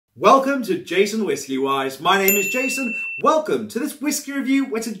Welcome to JasonWhiskyWise. My name is Jason. Welcome to this whiskey review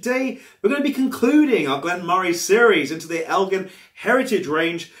where today we're going to be concluding our Glen Moray series into the Elgin Heritage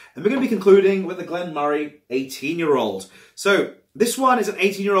range, and we're going to be concluding with the Glen Moray 18-year-old. So this one is an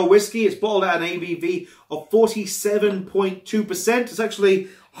 18-year-old whiskey. It's bottled at an ABV of 47.2%. It's actually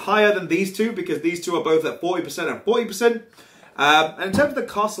higher than these two because these two are both at 40% and 40%. And in terms of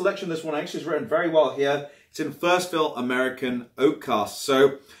the cask selection, this one actually is written very well here. It's in first fill American oak cask.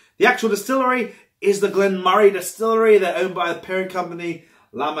 So the actual distillery is the Glen Moray Distillery. They're owned by the parent company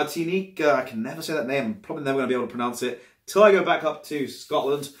La Martinique. I can never say that name. I'm probably never going to be able to pronounce it till I go back up to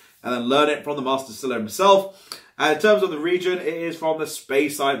Scotland and then learn it from the master distiller himself. And in terms of the region, it is from the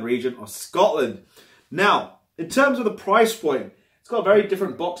Speyside region of Scotland. Now, in terms of the price point, it's got a very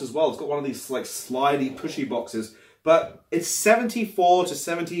different box as well. It's got one of these like slidey, pushy boxes. But it's £74 to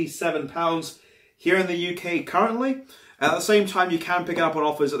 £77 here in the UK currently. At the same time, you can pick it up on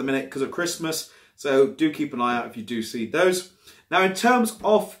offers at the minute because of Christmas. So do keep an eye out if you do see those. Now, in terms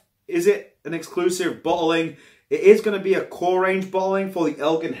of, is it an exclusive bottling? It is going to be a core range bottling for the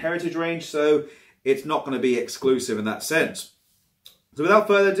Elgin Heritage range. So it's not going to be exclusive in that sense. So without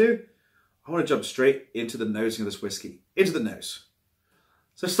further ado, I want to jump straight into the nosing of this whiskey. Into the nose.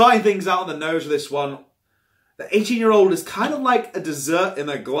 So starting things out on the nose of this one, the 18-year-old is kind of like a dessert in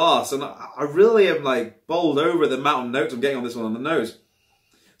a glass, and I really am like bowled over the amount of notes I'm getting on this one on the nose.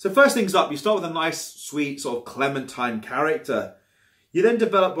 So first things up, you start with a nice, sweet sort of clementine character. You then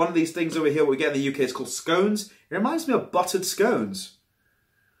develop one of these things over here, what we get in the UK, it's called scones. It reminds me of buttered scones.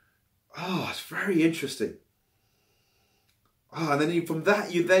 Oh, it's very interesting. Oh, and then from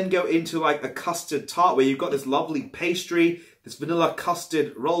that, you then go into like a custard tart where you've got this lovely pastry, this vanilla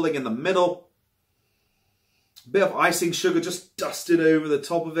custard rolling in the middle. A bit of icing sugar just dusted over the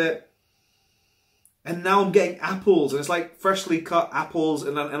top of it. And now I'm getting apples, and it's like freshly cut apples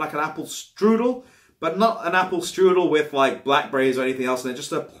and like an apple strudel, but not an apple strudel with like blackberries or anything else in it,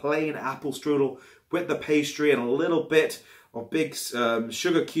 just a plain apple strudel with the pastry and a little bit of big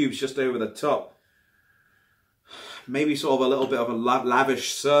sugar cubes just over the top. Maybe sort of a little bit of a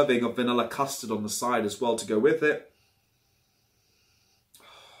lavish serving of vanilla custard on the side as well to go with it.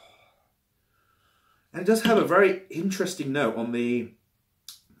 And it does have a very interesting note on the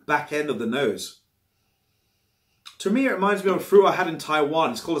back end of the nose. To me, it reminds me of a fruit I had in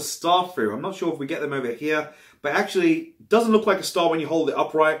Taiwan. It's called a star fruit. I'm not sure if we get them over here, but actually it doesn't look like a star when you hold it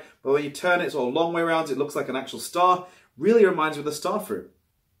upright, but when you turn it sort of long way around, it looks like an actual star. Really reminds me of the star fruit.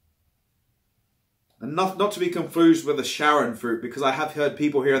 And not to be confused with the Sharon fruit, because I have heard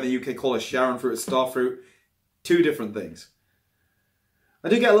people here in the UK call a Sharon fruit a star fruit. Two different things. I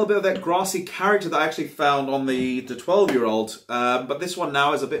do get a little bit of that grassy character that I actually found on the 12-year-old, but this one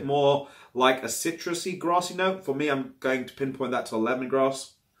now is a bit more like a citrusy, grassy note. For me, I'm going to pinpoint that to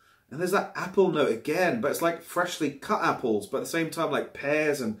lemongrass. And there's that apple note again, but it's like freshly cut apples, but at the same time like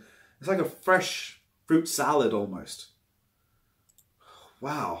pears, and it's like a fresh fruit salad almost.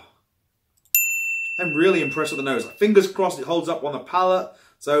 Wow. I'm really impressed with the nose. Fingers crossed it holds up on the palate.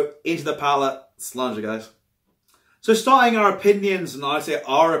 So into the palate, slanger guys. So starting our opinions, and I say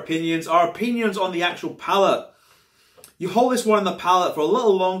our opinions on the actual palate. You hold this one in the palate for a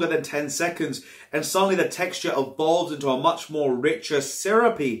little longer than 10 seconds and suddenly the texture evolves into a much more richer,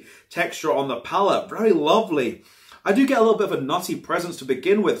 syrupy texture on the palate. Very lovely. I do get a little bit of a nutty presence to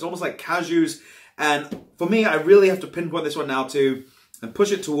begin with. It's almost like cashews. And for me, I really have to pinpoint this one now to and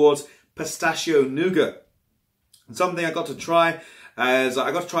push it towards pistachio nougat. And something I got to try is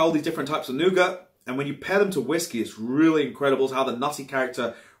I got to try all these different types of nougat. And when you pair them to whiskey, it's really incredible how the nutty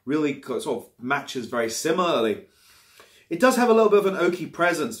character really sort of matches very similarly. It does have a little bit of an oaky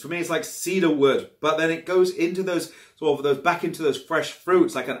presence. For me, it's like cedar wood, but then it goes into those back into those fresh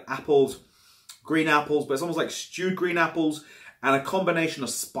fruits, like an apples, green apples, but it's almost like stewed green apples and a combination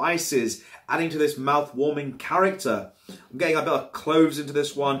of spices, adding to this mouth-warming character. I'm getting a bit of cloves into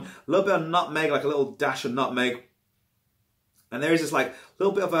this one, a little bit of nutmeg, like a little dash of nutmeg. And there is this like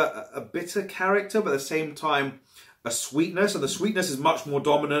little bit of a bitter character, but at the same time, a sweetness. And the sweetness is much more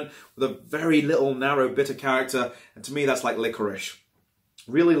dominant with a very little narrow bitter character. And to me, that's like licorice.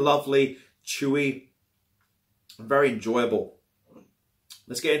 Really lovely, chewy, and very enjoyable.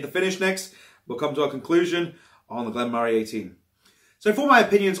 Let's get into the finish next. We'll come to our conclusion on the Glen Moray 18. So for my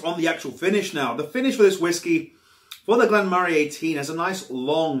opinions on the actual finish now, the finish for this whiskey, for the Glen Moray 18, has a nice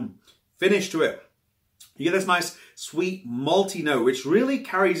long finish to it. You get this nice sweet malty note, which really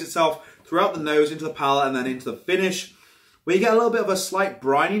carries itself throughout the nose, into the palate, and then into the finish. Where you get a little bit of a slight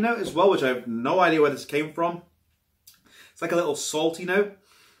briny note as well, which I have no idea where this came from. It's like a little salty note.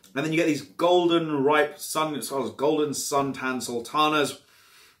 And then you get these golden ripe golden suntan sultanas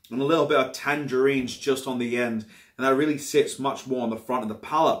and a little bit of tangerines just on the end. And that really sits much more on the front of the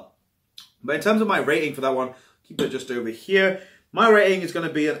palate. But in terms of my rating for that one, keep it just over here. My rating is going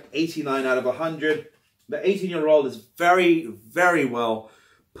to be an 89 out of 100. The 18-year-old is very, very well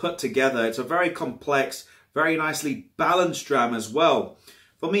put together. It's a very complex, very nicely balanced dram as well.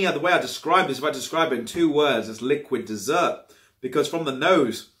 For me, the way I describe this, if I describe it in 2 words, it's liquid dessert. Because from the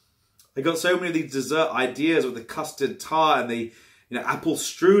nose, they got so many of these dessert ideas with the custard tart and the apple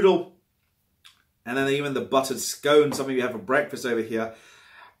strudel. And then even the buttered scone, some of you have for breakfast over here.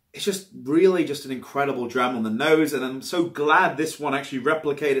 It's just really just an incredible dram on the nose. And I'm so glad this one actually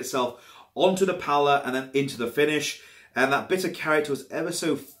replicated itself onto the palate and then into the finish. And that bitter character was ever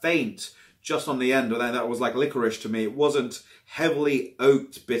so faint just on the end. That was like licorice to me. It wasn't heavily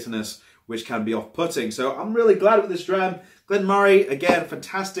oaked bitterness, which can be off-putting. So I'm really glad with this dram. Glen Moray, again,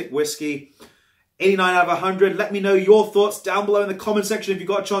 fantastic whiskey. 89 out of 100. Let me know your thoughts down below in the comment section if you've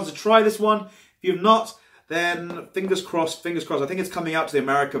got a chance to try this one. If you've not, then fingers crossed, fingers crossed. I think it's coming out to the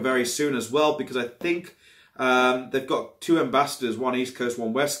America very soon as well, because I think they've got 2 ambassadors, one East Coast,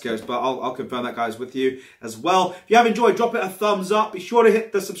 one West Coast, but I'll confirm that, guys, with you as well. If you have enjoyed, drop it a thumbs up. Be sure to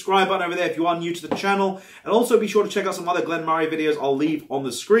hit the subscribe button over there if you are new to the channel. And also be sure to check out some other Glen Moray videos I'll leave on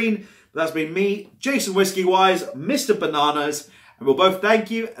the screen. But that's been me, JasonWhiskyWise, Mr. Bananas, and we'll both thank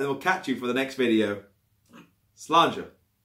you, and we'll catch you for the next video. Slanger.